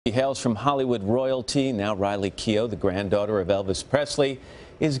She hails from Hollywood royalty. Now Riley Keough, the granddaughter of Elvis Presley,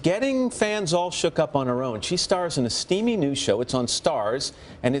 is getting fans all shook up on her own. She stars in a steamy new show. It's on Stars,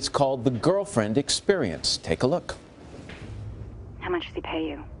 and it's called The Girlfriend Experience. Take a look. How much does he pay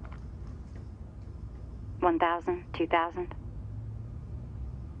you? 1,000? 2,000?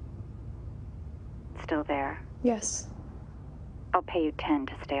 Still there? Yes. I'll pay you 10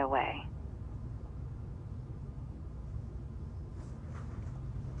 to stay away.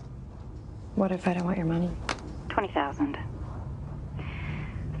 What if I don't want your money? 20,000.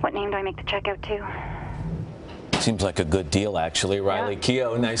 What name do I make the check out to? Seems like a good deal, actually. Riley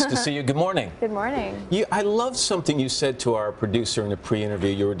Keough, nice to see you. Good morning. Good morning. I love something you said to our producer in a pre-interview.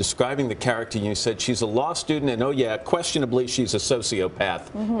 You were describing the character, and you said she's a law student, and oh yeah, questionably she's a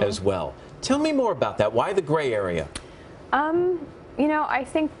sociopath as well. Tell me more about that. Why the gray area? You know, I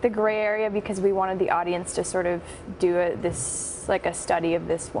think the gray area because we wanted the audience to sort of do a study of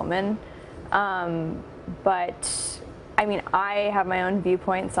this woman. But I mean, I have my own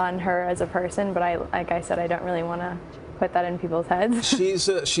viewpoints on her as a person, but like I said, I don't really want to put that in people's heads.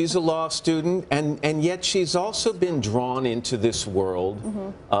 She's a law student, and yet she's also been drawn into this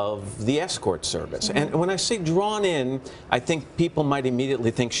world of the escort service. And when I say drawn in, I think people might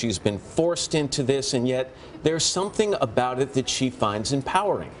immediately think she's been forced into this, and yet there's something about it that she finds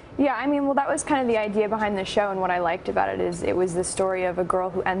empowering. Yeah, I mean, well, that was kind of the idea behind the show, and what I liked about it is it was the story of a girl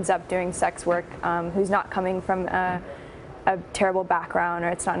who ends up doing sex work, who's not coming from a terrible background, or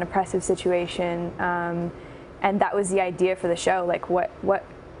it's not an oppressive situation, and that was the idea for the show. Like,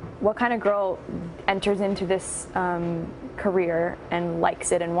 what kind of girl enters into this career and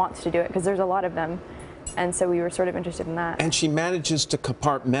likes it and wants to do it? Because there's a lot of them. And so we were sort of interested in that. And she manages to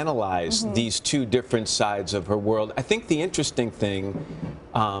compartmentalize these two different sides of her world. I think the interesting thing,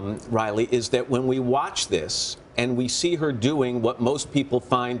 Riley, is that when we watch this and we see her doing what most people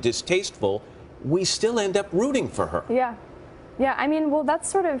find distasteful, we still end up rooting for her. Yeah. Yeah, I mean, well, that's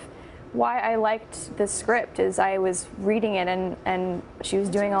sort of why I liked the script, is I was reading it and she was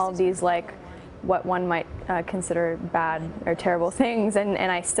doing all of these, like, what one might consider bad or terrible things, and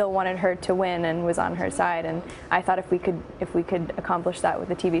I still wanted her to win and was on her side, and I thought if we could accomplish that with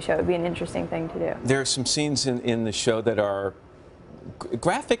a TV show, it would be an interesting thing to do. There are some scenes in the show that are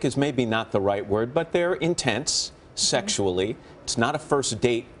graphic is maybe not the right word, but they're intense sexually. It's not a first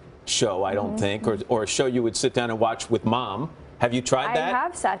date show, I don't think, or a show you would sit down and watch with mom. Have you tried that? I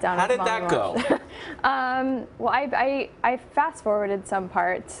have sat down with mom. How did that go? Well, I fast forwarded some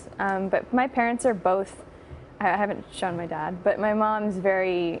parts, but my parents are both, I haven't shown my dad, but my mom's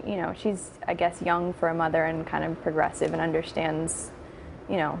very, you know, she's, I guess, young for a mother and kind of progressive and understands,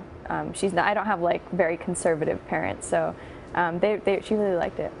 you know, she's not, I don't have like very conservative parents, so she really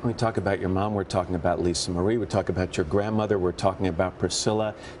liked it. When we talk about your mom, we're talking about Lisa Marie, we're talking about your grandmother, we're talking about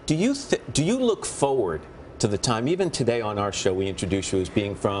Priscilla. Do you look forward to the time, even today on our show, we introduce you as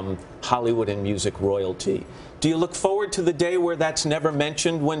being from Hollywood and music royalty. Do you look forward to the day where that's never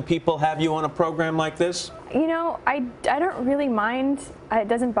mentioned when people have you on a program like this? You know, I don't really mind. It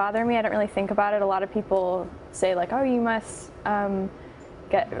doesn't bother me. I don't really think about it. A lot of people say, like, oh, you must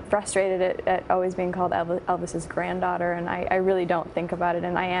get frustrated at always being called Elvis's granddaughter, and I really don't think about it,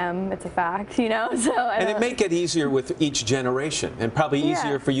 and I am. It's a fact, you know. So and it may get easier with each generation, and probably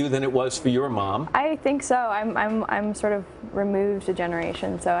easier for you than it was for your mom. I think so. I'm sort of removed a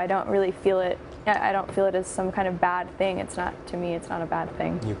generation, so I don't really feel it. I don't feel it as some kind of bad thing. It's not, to me, it's not a bad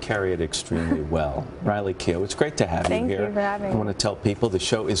thing. You carry it extremely well. Riley Keough, it's great to have you here. Thank you for having me. I want to tell people the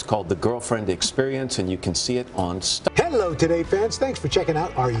show is called The Girlfriend Experience, and you can see it on Stars. Hello, Today fans. Thanks for checking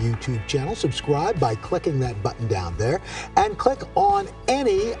out our YouTube channel. Subscribe by clicking that button down there, and click on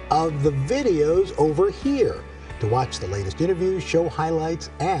any of the videos over here to watch the latest interviews, show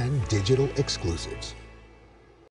highlights, and digital exclusives.